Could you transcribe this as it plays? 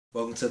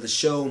Welcome to the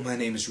show. My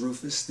name is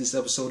Rufus. This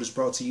episode is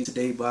brought to you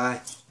today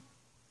by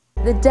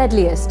the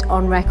deadliest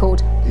on record.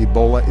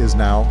 Ebola is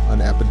now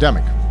an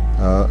epidemic.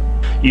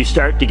 You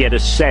start to get a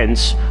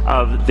sense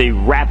of the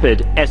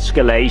rapid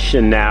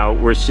escalation now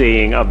we're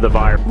seeing of the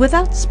virus.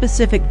 Without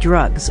specific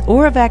drugs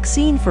or a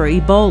vaccine for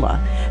Ebola,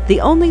 the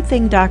only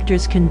thing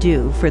doctors can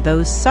do for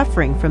those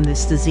suffering from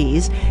this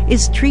disease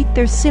is treat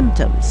their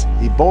symptoms.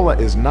 Ebola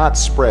is not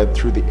spread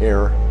through the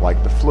air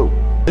like the flu.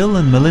 Bill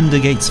and Melinda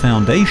Gates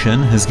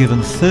Foundation has given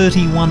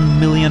 £31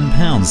 million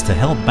to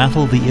help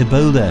battle the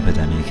Ebola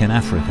epidemic in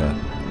Africa.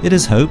 It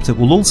is hoped it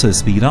will also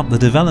speed up the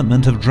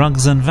development of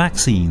drugs and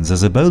vaccines,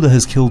 as Ebola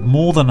has killed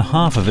more than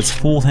half of its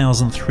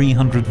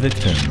 4,300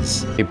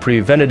 victims. A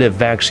preventative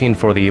vaccine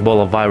for the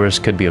Ebola virus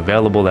could be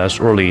available as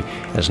early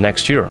as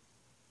next year.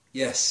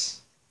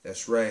 Yes,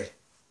 that's right,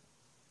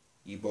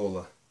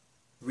 Ebola.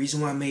 The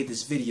reason why I made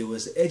this video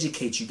is to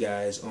educate you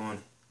guys on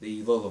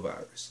the Ebola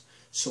virus.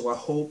 So I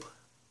hope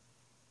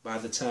by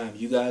the time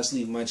you guys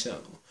leave my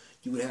channel,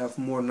 you would have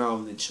more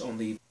knowledge on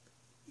the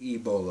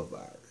Ebola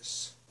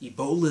virus.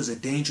 Ebola is a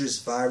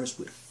dangerous virus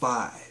with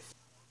five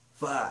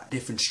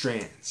different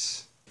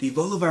strands. The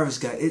Ebola virus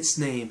got its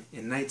name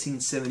in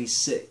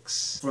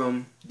 1976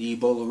 from the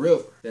Ebola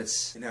River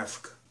that's in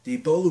Africa. The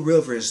Ebola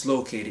River is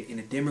located in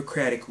the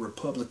Democratic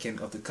Republic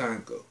of the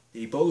Congo.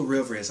 The Ebola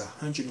River is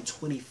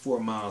 124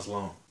 miles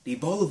long. The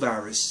Ebola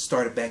virus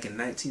started back in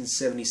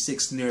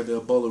 1976 near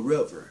the Ebola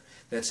River.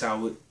 That's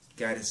how it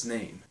got its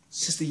name.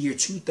 Since the year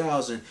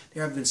 2000,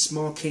 there have been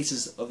small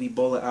cases of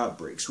Ebola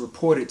outbreaks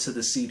reported to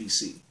the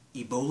CDC.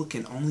 Ebola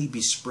can only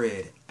be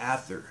spread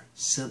after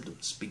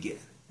symptoms begin.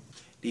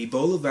 The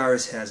Ebola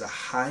virus has a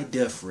high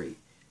death rate,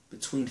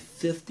 between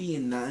 50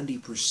 and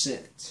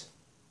 90%.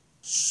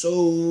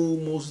 So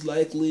most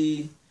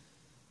likely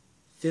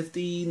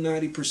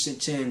 50-90%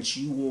 chance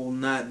you will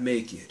not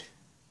make it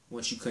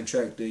once you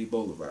contract the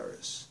Ebola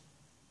virus.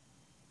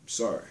 I'm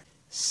sorry.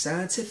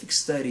 Scientific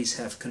studies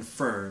have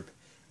confirmed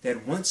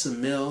that once a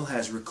male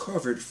has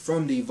recovered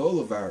from the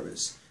Ebola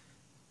virus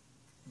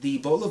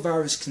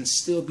can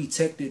still be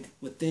detected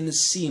within the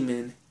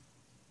semen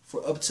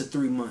for up to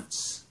 3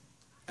 months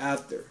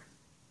after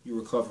you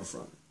recover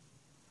from it.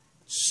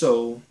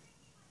 So,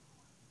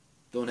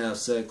 don't have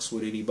sex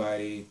with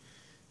anybody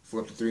for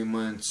up to 3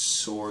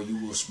 months or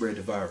you will spread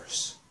the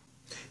virus.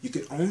 You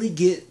can only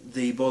get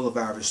the Ebola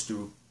virus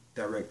through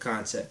direct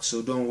contact,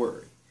 so don't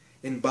worry.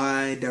 And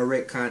by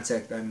direct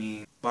contact, I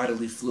mean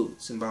bodily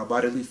fluids. And by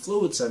bodily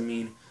fluids, I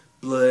mean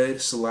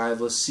blood,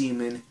 saliva,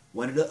 semen.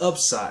 One of the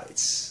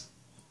upsides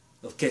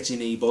of catching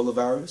the Ebola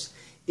virus,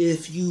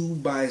 if you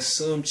by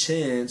some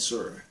chance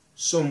or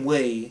some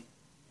way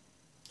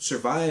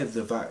survive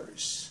the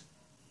virus,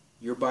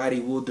 your body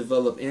will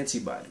develop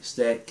antibodies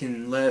that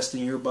can last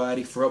in your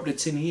body for up to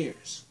 10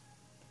 years,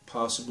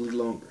 possibly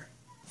longer.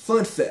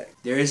 Fun fact,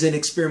 there is an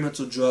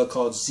experimental drug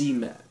called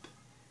ZMapp.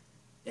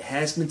 It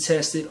has been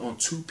tested on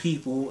 2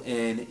 people,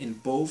 and in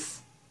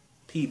both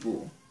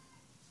people,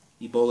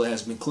 Ebola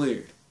has been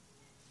cleared.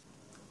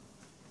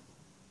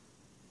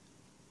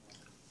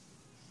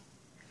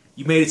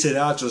 You made it to the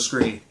outro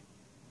screen.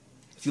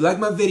 If you like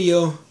my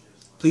video,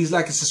 please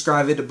like and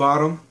subscribe at the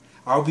bottom.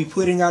 I'll be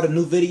putting out a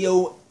new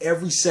video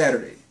every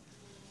Saturday.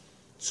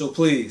 So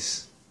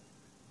please,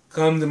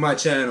 come to my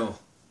channel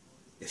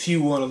if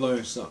you want to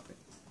learn something.